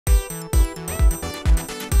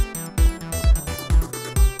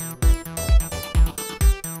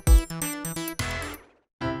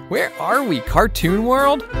Where are we, Cartoon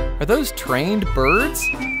World? Are those trained birds?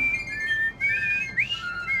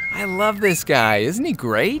 I love this guy, isn't he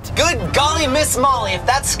great? Good golly, Miss Molly, if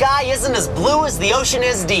that sky isn't as blue as the ocean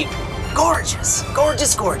is deep. Gorgeous,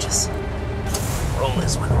 gorgeous, gorgeous. Roll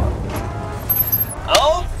this one.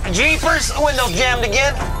 Oh, jeepers, window jammed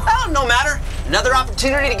again. Oh, no matter. Another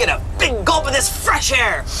opportunity to get a big gulp of this fresh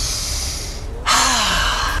air.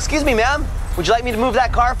 Excuse me, ma'am. Would you like me to move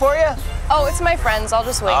that car for you? Oh, it's my friend's. I'll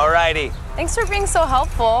just wait. Alrighty. Thanks for being so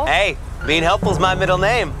helpful. Hey, being helpful's my middle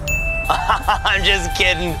name. I'm just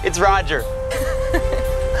kidding. It's Roger.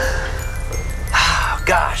 Oh,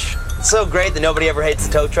 gosh. It's so great that nobody ever hates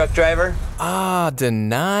a tow truck driver. Ah,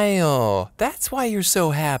 denial. That's why you're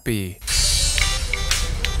so happy.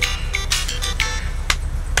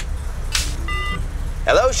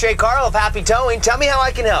 Hello, Shaycarl of Happy Towing. Tell me how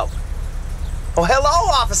I can help. Oh, hello,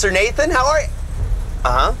 Officer Nathan. How are you?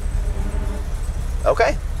 Uh-huh.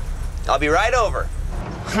 Okay. I'll be right over.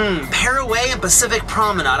 Paraway and Pacific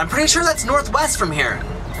Promenade. I'm pretty sure that's northwest from here.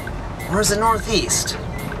 Or is it northeast?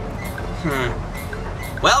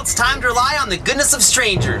 Well, it's time to rely on the goodness of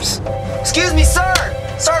strangers. Excuse me, sir.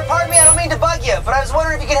 Sir, pardon me, I don't mean to bug you, but I was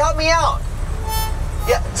wondering if you could help me out.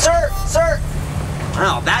 Yeah, sir.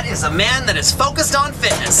 Well, that is a man that is focused on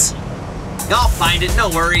fitness. I'll find it, no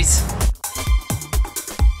worries.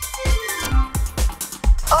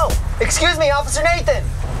 Oh, excuse me, Officer Nathan.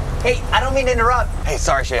 Hey, I don't mean to interrupt. Hey,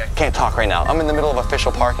 sorry, Shay, I can't talk right now. I'm in the middle of official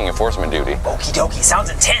parking enforcement duty. Okie dokie, sounds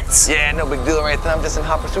intense. Yeah, no big deal right then. I'm just in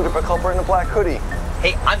hot pursuit of a culprit in a black hoodie.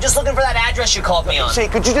 Hey, I'm just looking for that address you called me on. Shay,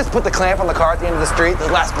 could you just put the clamp on the car at the end of the street? The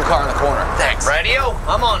last blue car in the corner. Thanks. Radio,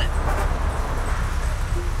 I'm on it.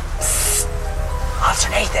 Psst. Officer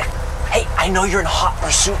Nathan, hey, I know you're in hot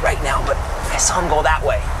pursuit right now, but I saw him go that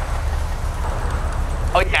way.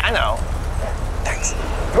 Oh, yeah, I know. Thanks.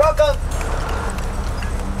 You're welcome.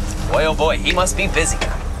 Boy, oh boy, he must be busy.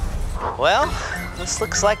 Well, this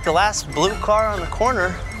looks like the last blue car on the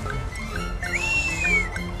corner.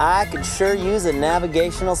 I could sure use a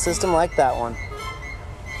navigational system like that one.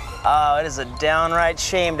 Oh, it is a downright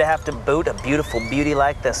shame to have to boot a beautiful beauty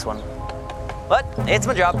like this one. But it's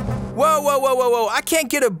my job. Whoa, I can't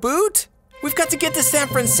get a boot? We've got to get to San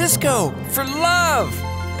Francisco for love.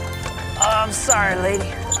 Oh, I'm sorry, lady.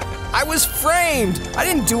 I was framed. I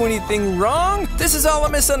didn't do anything wrong. This is all a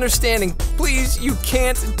misunderstanding. Please, you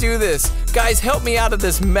can't do this. Guys, help me out of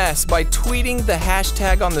this mess by tweeting the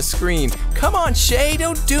hashtag on the screen. Come on, Shay,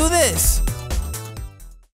 don't do this.